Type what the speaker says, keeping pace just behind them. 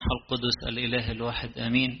القدس الإله الواحد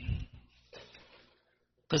آمين.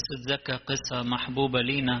 قصة زكا قصة محبوبة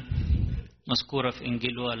لينا، مذكورة في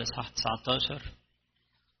إنجيل لوقا الإصحاح 19،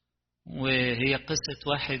 وهي قصة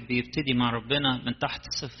واحد بيبتدي مع ربنا من تحت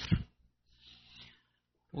الصفر.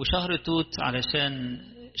 وشهر توت علشان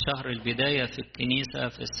شهر البداية في الكنيسة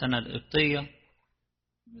في السنة القبطية،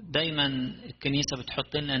 دايما الكنيسة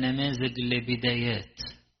بتحط لنا نماذج لبدايات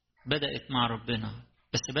بدأت مع ربنا،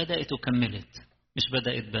 بس بدأت وكملت، مش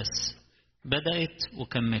بدأت بس، بدأت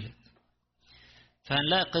وكملت.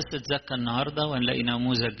 فهنلاقي قصة زكا النهاردة، وهنلاقي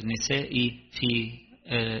نموذج نسائي في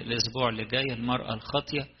الأسبوع اللي جاي، المرأة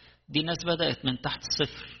الخاطية. دي ناس بدأت من تحت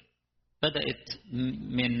الصفر، بدأت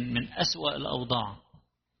من أسوأ الأوضاع،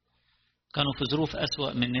 كانوا في ظروف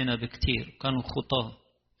أسوأ مننا بكتير، كانوا خطاة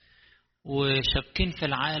وشابكين في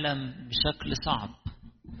العالم بشكل صعب،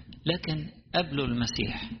 لكن قبلوا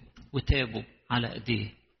المسيح وتابوا على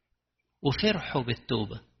ايديه وفرحوا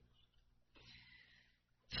بالتوبة.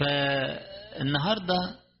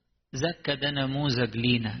 فالنهاردة زكا ده نموذج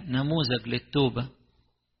لينا، نموذج للتوبة،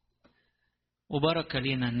 وبركة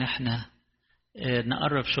لينا ان احنا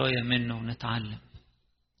نقرب شوية منه ونتعلم.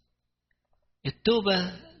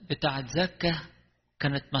 التوبة بتاعت زكا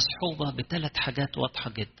كانت مصحوبة بثلاث حاجات واضحة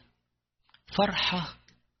جدا: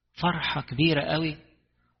 فرحة كبيرة قوي،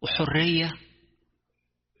 وحرية،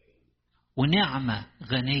 ونعمة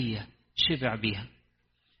غنية شبع بيها.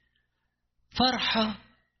 فرحة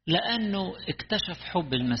لأنه اكتشف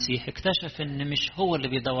حب المسيح، اكتشف ان مش هو اللي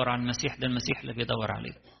بيدور على المسيح، ده المسيح اللي بيدور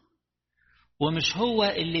عليه، ومش هو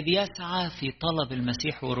اللي بيسعى في طلب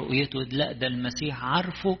المسيح ورؤيته، لا ده المسيح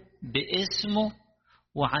عارفه باسمه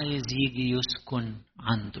وعايز يجي يسكن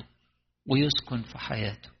عنده ويسكن في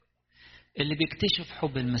حياته. اللي بيكتشف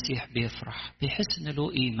حب المسيح بيفرح، بيحس ان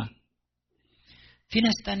له قيمة. في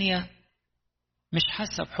ناس تانية مش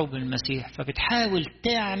حاسة بحب المسيح، فبتحاول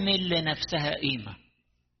تعمل لنفسها قيمة،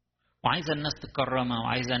 وعايزة الناس تكرمها،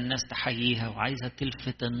 وعايزة الناس تحييها، وعايزة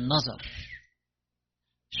تلفت النظر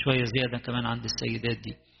شوية زيادة كمان عند السيدات.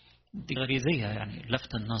 دي غريزية، يعني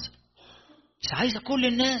لفت النظر، بس عايزة كل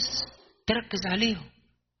الناس تركز عليهم،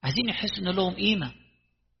 عايزين يحسوا ان لهم قيمة.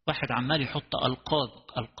 واحد عمال يحط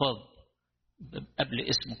ألقاب قبل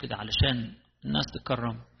اسمه كده علشان الناس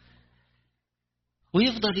تكرمه،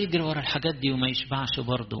 ويفضل يجري ورا الحاجات دي وما يشبعش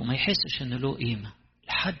برضه، وما يحسش ان له قيمة،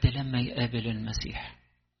 لحد لما يقابل المسيح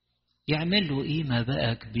يعمل له قيمة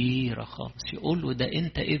بقى كبيرة خالص. يقول له: ده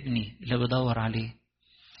انت ابني اللي بدور عليه،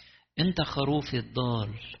 انت خروفي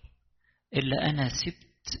الضال اللي انا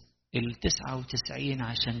سبت 99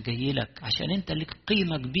 عشان جاي لك، عشان انت لك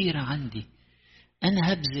قيمة كبيرة عندي،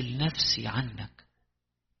 انا هبذل نفسي عنك،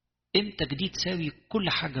 انت جديد تساوي كل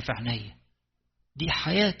حاجة في عينيا، دي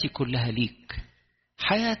حياتي كلها ليك،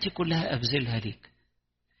 حياتي كلها أبذلها ليك.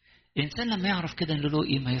 الإنسان لما يعرف كده إن له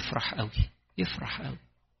قيمة يفرح قوي، يفرح قوي.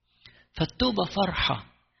 فالتوبة فرحة،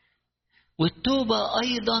 والتوبة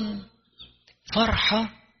أيضا فرحة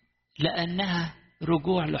لأنها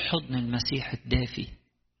رجوع لحضن المسيح الدافي.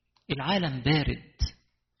 العالم بارد،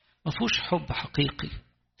 ما فيهوش حب حقيقي،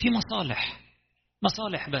 في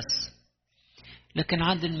مصالح بس، لكن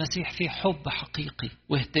عند المسيح في حب حقيقي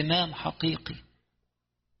واهتمام حقيقي.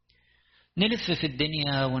 نلف في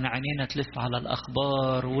الدنيا ونعنينا تلف على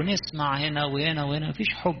الأخبار ونسمع هنا وهنا وهنا، مفيش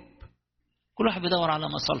حب، كل واحد بيدور على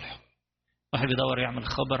مصالحه، واحد بيدور يعمل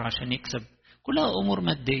خبر عشان يكسب، كلها أمور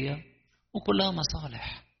مادية وكلها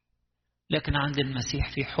مصالح. لكن عند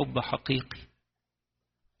المسيح في حب حقيقي،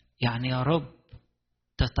 يعني يا رب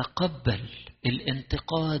تتقبل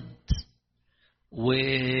الانتقاد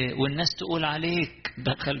والناس تقول عليك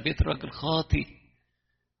دخل بيت راجل خاطي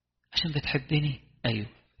عشان بتحبني. أيوه،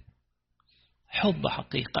 حب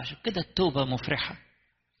حقيقي. عشان كده التوبة مفرحة.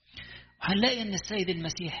 وهنلاقي ان السيد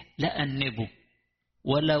المسيح لا أنبه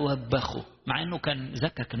ولا وبخه، مع انه كان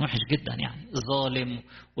زكا كان وحش جدا، يعني ظالم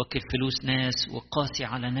وكل فلوس ناس وقاسي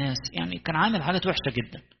على ناس، يعني كان عامل حاجات وحشة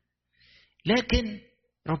جدا، لكن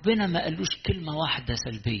ربنا ما قالوش كلمة واحدة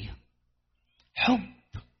سلبية. حب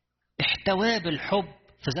احتواه بالحب،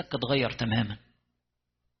 فزكا اتغير تماما.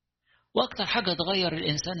 واكتر حاجة تغير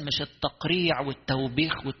الانسان مش التقريع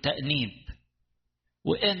والتوبيخ والتأنيب،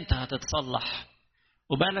 وانت هتتصلح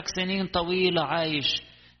وبقالك سنين طويلة عايش،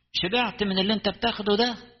 شبعت من اللي انت بتاخده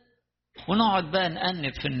ده، ونقعد بقى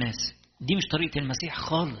نأنب في الناس. دي مش طريقة المسيح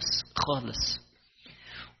خالص خالص،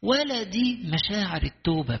 ولا دي مشاعر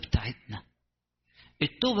التوبة بتاعتنا.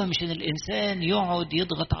 التوبة مش ان الانسان يقعد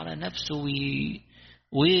يضغط على نفسه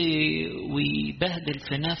ويبهدل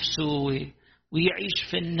في نفسه ويعيش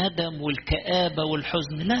في الندم والكآبة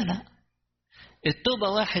والحزن. لا، التوبة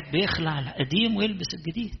واحد بيخلع القديم ويلبس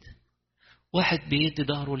الجديد، واحد بيدي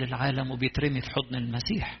ظهره للعالم وبيترمي في حضن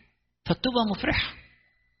المسيح. فالتوبة مفرحة.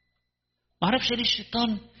 معرفش ليه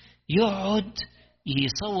الشيطان يقعد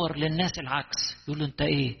يصور للناس العكس، يقول له انت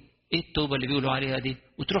ايه التوبة اللي بيقولوا عليها دي،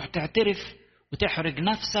 وتروح تعترف وتحرج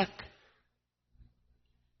نفسك،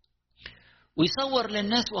 ويصور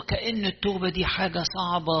للناس وكأن التوبة دي حاجة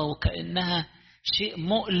صعبة وكأنها شيء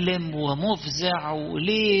مؤلم ومفزع،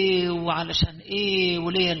 وليه وعلشان ايه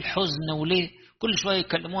وليه الحزن وليه، كل شوية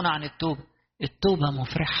يكلمونا عن التوبة. التوبة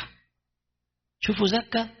مفرحة. شوفوا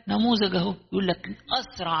زكا نموذج اهو، يقول لك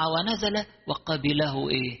أسرع ونزل وقبله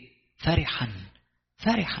ايه؟ فرحا.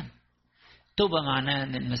 فرحا. توبة معناه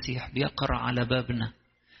ان المسيح بيقرع على بابنا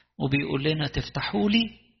وبيقول لنا تفتحوا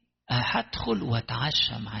لي هدخل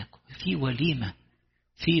واتعشى معاكم في وليمة،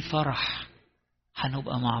 في فرح،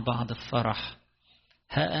 هنبقى مع بعض في فرح.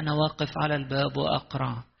 ها أنا واقف على الباب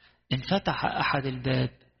وأقرع، إن فتح أحد الباب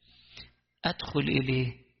أدخل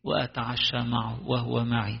إليه وأتعشى معه وهو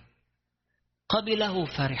معي. قبله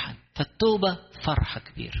فرحا. فالتوبة فرحة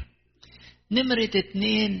كبيرة. نمرة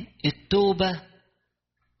 2، التوبة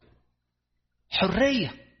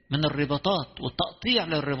حرية من الرباطات والتقطيع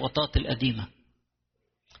للرباطات القديمة.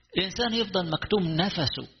 الإنسان يفضل مكتوم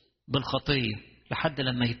نفسه بالخطية لحد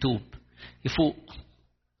لما يتوب،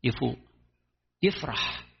 يفوق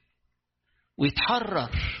يفرح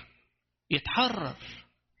ويتحرر.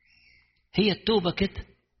 هي التوبة كده،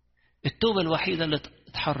 التوبة الوحيدة اللي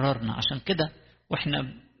تحررنا. عشان كده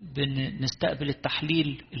واحنا بنستقبل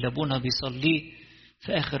التحليل اللي ابونا بيصليه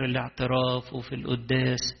في آخر الاعتراف وفي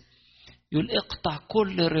القداس، يقول اقطع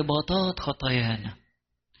كل رباطات خطايانا،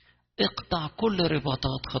 اقطع كل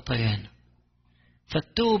رباطات خطايانا.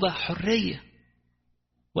 فالتوبة حرية.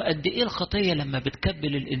 وقد ايه الخطية لما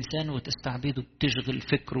بتكبل الإنسان وتستعبده، تشغل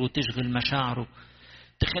فكره وتشغل مشاعره،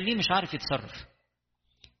 تخليه مش عارف يتصرف،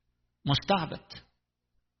 مستعبد.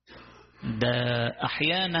 ده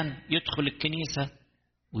أحيانا يدخل الكنيسة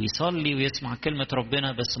ويصلي ويسمع كلمة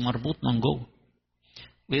ربنا بس مربوط من جوه،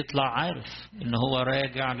 ويطلع عارف إن هو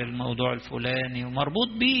راجع للموضوع الفلاني ومربوط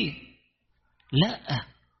بيه. لا،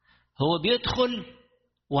 هو بيدخل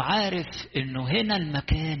وعارف إنه هنا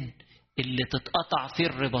المكان اللي تتقطع فيه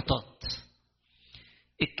الرباطات.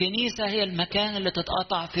 الكنيسة هي المكان اللي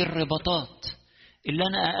تتقطع فيه الرباطات، اللي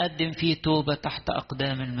أنا أقدم فيه توبة تحت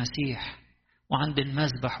أقدام المسيح، وعند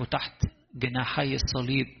المذبح وتحت جناحي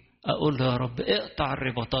الصليب أقول له يا رب اقطع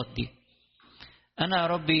الرباطات دي. أنا يا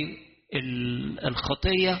ربي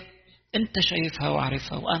الخطية أنت شايفها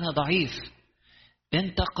وعارفها، وأنا ضعيف،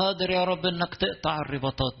 أنت قادر يا رب أنك تقطع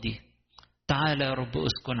الرباطات دي. تعالى يا رب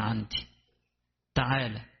أسكن عندي،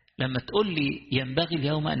 تعالى. لما تقول لي ينبغي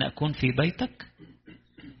اليوم أن أكون في بيتك،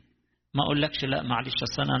 ما أقولكش لا معلش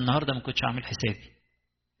أصل أنا النهاردة ما كنتش عامل حسابي.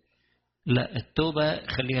 لا، التوبة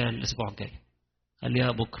خليها الأسبوع الجاي،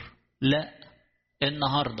 خليها بكرة. لا،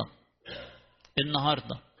 النهاردة.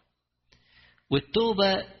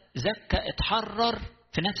 والتوبة زكى اتحرر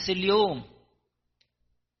في نفس اليوم،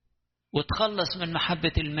 وتخلص من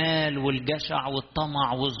محبة المال والجشع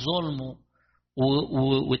والطمع والظلم،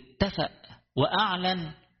 واتفق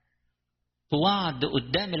وأعلن ووعد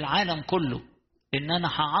قدام العالم كله إن أنا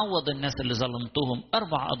هعوض الناس اللي ظلمتهم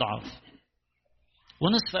 4 أضعاف،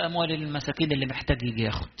 ونصف أموال المساكين اللي محتاج يجي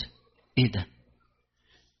ياخد. إيه ده؟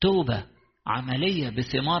 توبة عملية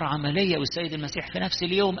بثمار عملية. والسيد المسيح في نفس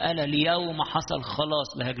اليوم قال اليوم حصل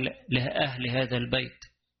خلاص لأهل هذا البيت.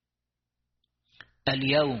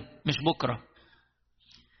 اليوم مش بكرة.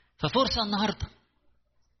 ففرصة النهاردة.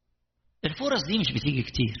 الفرص دي مش بتيجي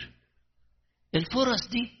كتير. الفرص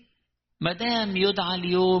دي مدام يدعى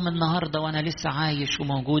اليوم النهاردة وأنا لسه عايش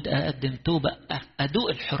وموجود أقدم توبة، أدوق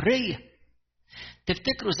الحرية.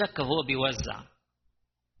 تفتكروا زكا وهو بيوزع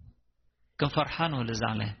كان فرحان ولا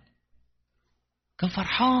زعلان؟ كان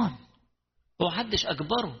فرحان. هو محدش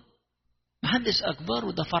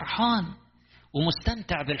أجبره، ده فرحان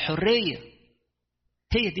ومستمتع بالحرية.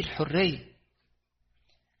 هي دي الحرية.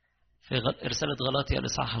 في رسالة غلاطيا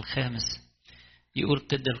الإصحاح 5 يقول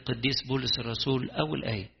كده القديس بولس الرسول أول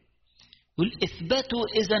آية، يقول اثبتوا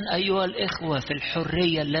إذن أيها الإخوة في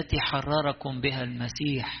الحرية التي حرركم بها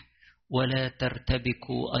المسيح، ولا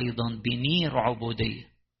ترتبكوا أيضا بنير عبودية.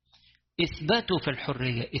 اثبتوا في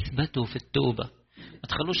الحرية، اثبتوا في التوبة، ما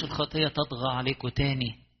تخلوش الخطية تطغى عليكم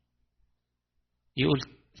تاني. يقول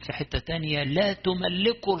في حتة تانية لا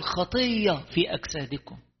تملكوا الخطية في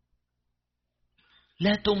أجسادكم.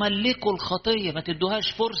 لا تملكوا الخطية، ما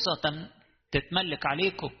تدوهاش فرصة تتملك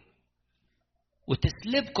عليكم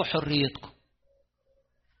وتسلبكوا حريتكم.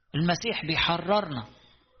 المسيح بيحررنا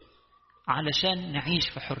علشان نعيش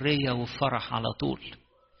في حرية وفرح على طول.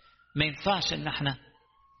 ما ينفعش ان احنا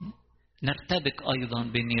نرتبك ايضا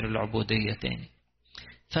بنير العبودية تاني.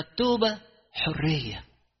 فالتوبة حرية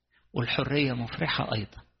والحرية مفرحة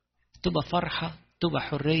أيضا. التوبة فرحة، التوبة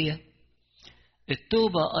حرية.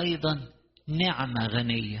 التوبة أيضا نعمة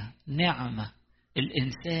غنية، نعمة.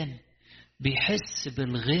 الإنسان بيحس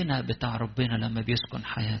بالغنى بتاع ربنا لما بيسكن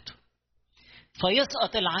حياته،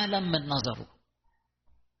 فيسقط العالم من نظره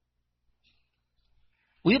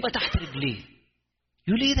ويبقى تحت رجليه.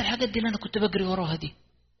 يقول ايه ده الحاجات دي اللي انا كنت بجري وراها دي؟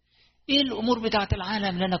 ايه الامور بتاعت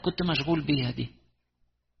العالم اللي انا كنت مشغول بيها دي؟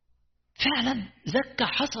 فعلا زكا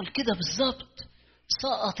حصل كده بالظبط،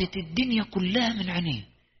 سقطت الدنيا كلها من عينيه.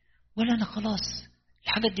 ولا انا خلاص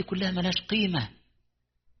الحاجات دي كلها ملاش قيمة،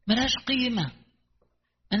 ملاش قيمة.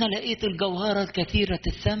 انا لقيت الجوهرة الكثيرة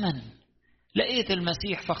الثمن، لقيت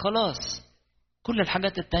المسيح، فخلاص كل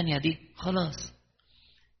الحاجات التانية دي خلاص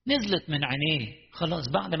نزلت من عينيه. خلاص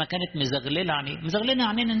بعد ما كانت مزغللة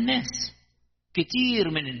عينين الناس. كتير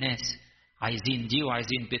من الناس عايزين دي،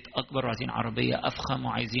 وعايزين بيت أكبر، وعايزين عربية أفخم،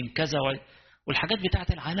 وعايزين كذا والحاجات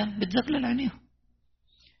بتاعت العالم بتزغلل عينيهم.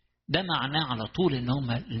 ده معناه على طول إن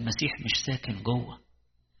هم المسيح مش ساكن جوه،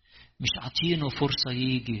 مش عاطينه فرصة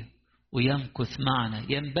يجي ويمكث معنا.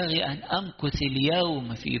 ينبغي أن أمكث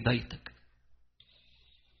اليوم في بيتك.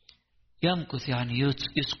 يمكث يعني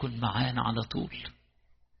يسكن معانا على طول.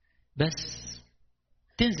 بس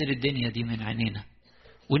تنزل الدنيا دي من عينينا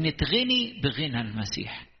ونتغني بغنى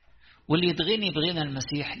المسيح. واللي يتغني بغنى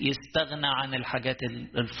المسيح يستغنى عن الحاجات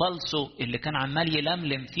الفالصو اللي كان عمال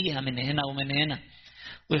يلملم فيها من هنا ومن هنا،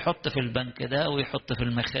 ويحط في البنك ده ويحط في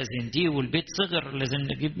المخازن دي، والبيت صغر لازم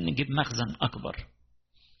نجيب مخزن أكبر.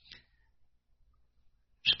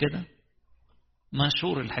 مش كده؟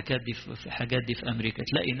 مشهور الحاجات دي في الحاجات دي في أمريكا.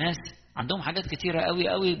 تلاقي ناس عندهم حاجات كتيرة قوي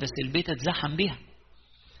قوي بس البيت اتزحم بيها،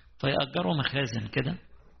 فيأجروا مخازن كده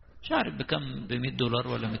مش عارف بكم، $100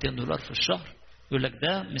 ولا $200 في الشهر. يقول لك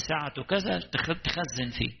ده مساعته كذا تخزن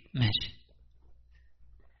فيه. ماشي.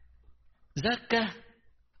 زكا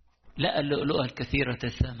لقى اللؤلؤة الكثيرة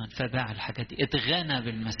الثمن فباع الحاجات دي، اتغنى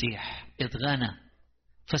بالمسيح، اتغنى،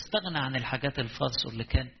 فاستغنى عن الحاجات الفالصة اللي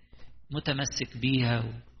كان متمسك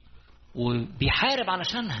بيها وبيحارب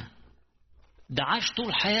علشانها. ده عاش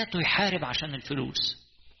طول حياته يحارب عشان الفلوس،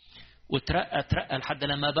 وترقى لحد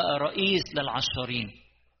لما بقى رئيس للعشارين.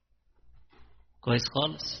 كويس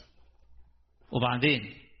خالص.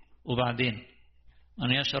 وبعدين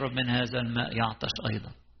من يشرب من هذا الماء يعطش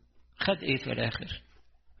أيضا. خد ايه في الآخر؟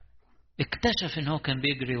 اكتشف انه كان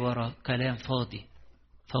بيجري ورا كلام فاضي،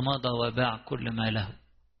 فمضى وباع كل ما له،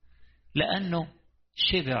 لأنه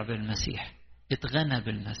شبع بالمسيح، اتغنى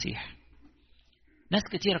بالمسيح. ناس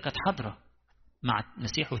كتيرة كانت حاضرة مع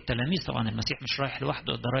المسيح والتلاميذ. طبعا المسيح مش رايح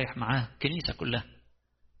لوحده، ده رايح معاه الكنيسة كلها،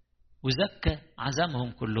 وزكى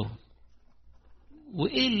عزمهم كلهم.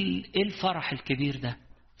 وإيه الفرح الكبير ده؟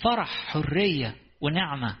 فرح حرية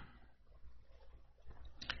ونعمة.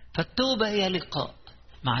 فالتوبة هي لقاء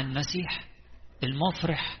مع المسيح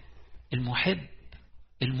المفرح المحب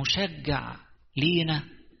المشجع لينا،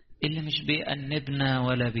 اللي مش بيأنبنا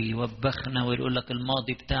ولا بيوبخنا ويقول لك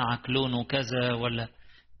الماضي بتاعك لونه كذا ولا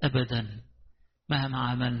أبدا. مهما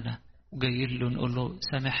عملنا وجاي له نقول له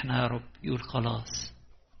سامحنا يا رب، يقول خلاص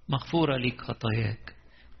مغفورة ليك خطاياك،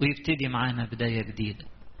 ويبتدي معانا بداية جديدة.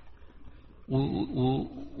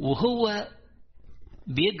 وهو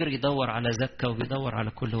بيجري يدور على زكا وبيدور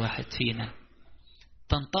على كل واحد فينا.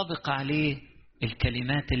 تنطبق عليه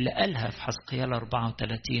الكلمات اللي قالها في حزقيال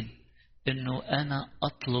 34، انه انا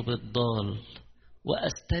اطلب الضال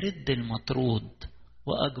واسترد المطرود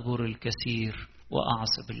واجبر الكثير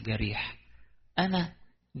واعصب الجريح. انا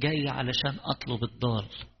جاي علشان اطلب الضال.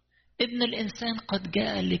 ابن الانسان قد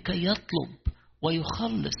جاء لكي يطلب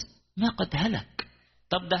ويخلص ما قد هلك.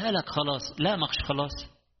 طب ده هلك خلاص؟ لا، مش خلاص.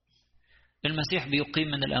 المسيح بيقيم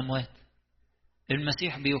من الاموات،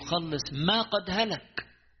 المسيح بيخلص ما قد هلك،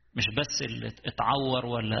 مش بس اللي اتعور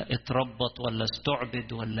ولا اتربط ولا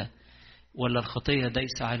استعبد ولا الخطية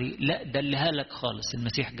دايسة عليه، لا، ده اللي هلك خالص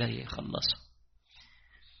المسيح جاي يخلصه.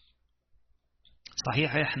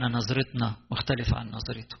 صحيح احنا نظرتنا مختلفة عن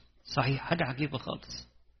نظرته، صحيح، حاجة عجيبة خالص.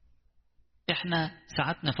 احنا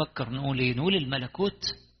ساعات نفكر نقول ايه؟ نقول الملكوت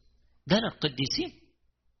ده للقديسين،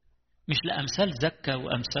 مش لأمثال زكا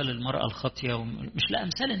وأمثال المرأة الخاطية، مش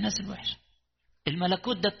لأمثال الناس الوحشة.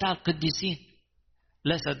 الملكوت ده بتاع القديسين.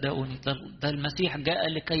 لا صدقوني، ده المسيح جاء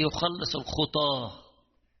لكي يخلص الخطاة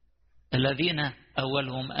الذين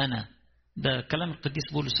أولهم أنا. ده كلام القديس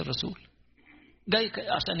بولس الرسول، جاي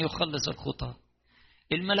عشان يخلص الخطاة.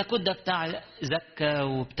 الملكوت ده بتاع زكا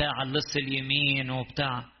وبتاع اللص اليمين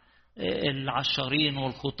وبتاع العشارين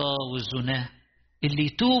والخطاة والزناه، اللي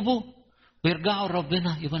يتوبوا ويرجعوا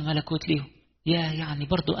لربنا يبقى الملكوت ليهم. يعني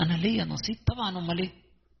برضو أنا ليا نصيب طبعا. أمال ليه؟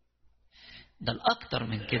 ده الأكتر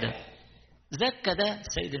من كده. زكا ده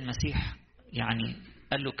السيد المسيح يعني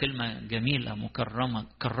قال له كلمة جميلة مكرمة،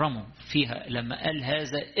 كرمه فيها لما قال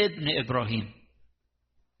هذا ابن إبراهيم.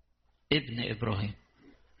 ابن إبراهيم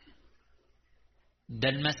ده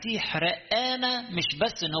المسيح رقانا مش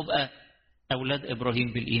بس نبقى أولاد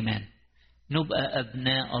إبراهيم بالإيمان، نبقى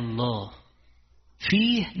أبناء الله،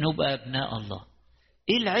 فيه نبقى أبناء الله.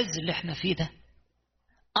 إيه العز اللي احنا فيه ده؟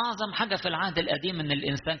 أعظم حاجة في العهد القديم إن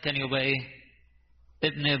الإنسان كان يبقى إيه؟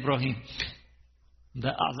 ابن إبراهيم. ده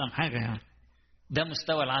أعظم حاجة يعني، ده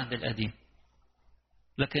مستوى العهد القديم.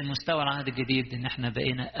 لكن مستوى العهد الجديد إن احنا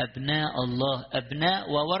بقينا أبناء الله، أبناء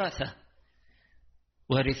وورثة،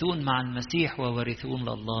 وارثون مع المسيح وورثون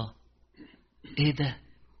لله. إيه ده؟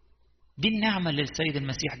 دي النعمة اللي السيد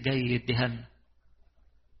المسيح جاي يديها لنا.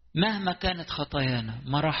 مهما كانت خطايانا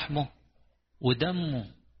مراحمه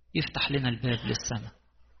ودمه يفتح لنا الباب للسماء.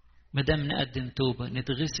 ما دام نقدم توبة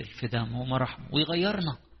نتغسل في دمه ومراحمه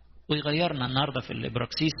ويغيرنا. النهارده في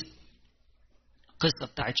الإبراكسيس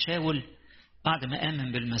قصة بتاعت شاول بعد ما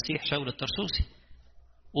آمن بالمسيح، شاول الترسوسي،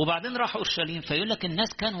 وبعدين راح أورشليم. فيقول لك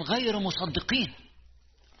الناس كانوا غير مصدقين،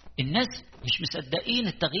 الناس مش مصدقين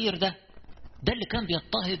التغيير ده. ده اللي كان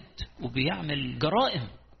بيضطهد وبيعمل جرائم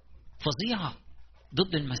فظيعة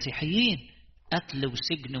ضد المسيحيين، قتل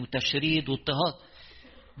وسجن وتشريد واضطهاد.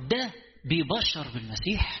 ده بيبشر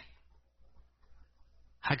بالمسيح،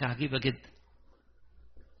 حاجة عجيبة جدا.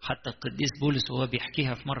 حتى القديس بولس وهو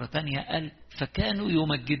بيحكيها في مرة تانية قال فكانوا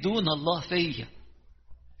يمجدون الله فيا،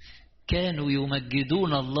 كانوا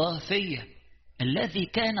يمجدون الله فيا، الذي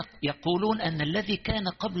كان يقولون أن الذي كان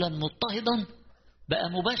قبلا مضطهدا بقى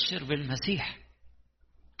مبشر بالمسيح.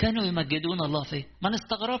 كانوا يمجدون الله فيا. ما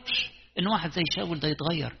نستغربش إن واحد زي شاول ده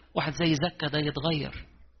يتغير، واحد زي زكا ده يتغير،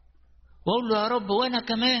 وأقول له يا رب وأنا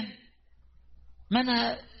كمان، ما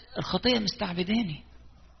أنا الخطية مستعبداني،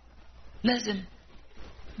 لازم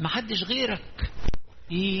محدش غيرك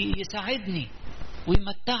يساعدني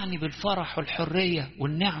ويمتعني بالفرح والحرية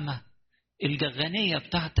والنعمة الجغانية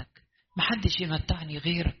بتاعتك. محدش يمتعني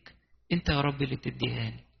غيرك، انت يا رب اللي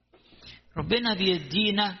تديهاني. ربنا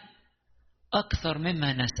بيدينا أكثر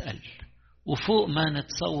مما نسأل وفوق ما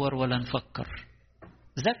نتصور ولا نفكر.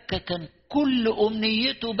 زكا كان كل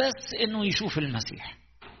أمنيته بس إنه يشوف المسيح،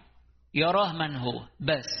 يراه من هو،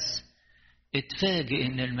 بس اتفاجئ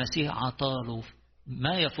إن المسيح عطاله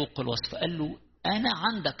ما يفوق الوصف. قال له أنا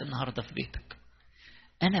عندك النهاردة في بيتك،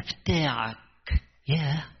 أنا بتاعك،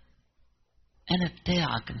 يا أنا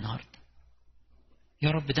بتاعك النهاردة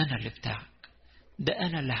يا رب، ده أنا اللي بتاعك، ده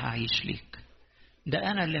أنا اللي هعيش ليك،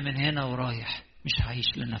 ده أنا اللي من هنا ورايح مش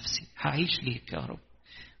هعيش لنفسي، هعيش ليك يا رب.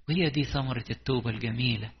 وهي دي ثمرة التوبة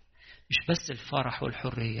الجميلة، مش بس الفرح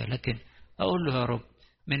والحرية، لكن أقول له يا رب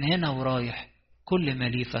من هنا ورايح كل ما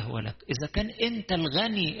لي فهو لك. إذا كان أنت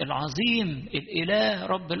الغني العظيم الإله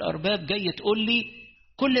رب الأرباب جاي تقول لي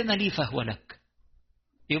كل ما لي فهو لك،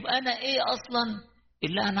 يبقى أنا إيه أصلا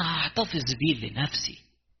اللي أنا هحتفظ بيه لنفسي؟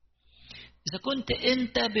 إذا كنت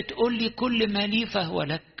أنت بتقول لي كل ما لي فهو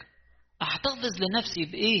لك، أحتفظ لنفسي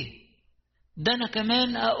بإيه؟ ده أنا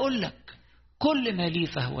كمان أقول لك كل ما لي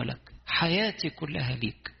فهو لك، حياتي كلها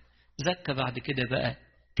ليك. زكا بعد كده بقى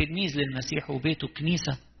تلميذ للمسيح، وبيته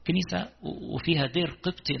كنيسة وفيها دير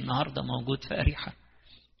قبطي النهاردة موجود في أريحة،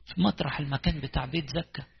 في مطرح المكان بتاع بيت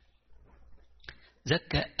زكا.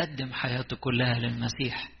 زكا قدم حياته كلها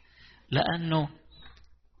للمسيح، لأنه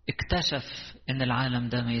اكتشف ان العالم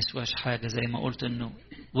ده ما يسواش حاجة. زي ما قلت انه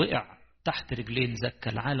وقع تحت رجلين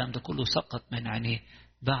زكا، العالم ده كله سقط من عينيه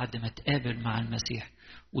بعد ما تقابل مع المسيح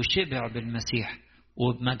وشبع بالمسيح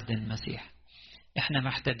وبمجد المسيح. احنا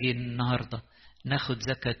محتاجين النهاردة ناخد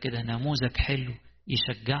زكا كده نموذج حلو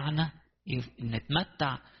يشجعنا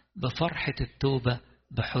نتمتع بفرحة التوبة،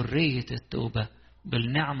 بحرية التوبة،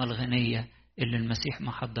 بالنعمة الغنية اللي المسيح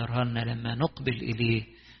محضرها لنا لما نقبل إليه،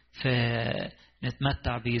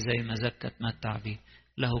 فنتمتع به زي ما زكا تمتع به.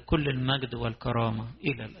 له كل المجد والكرامة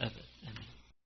إلى الأبد.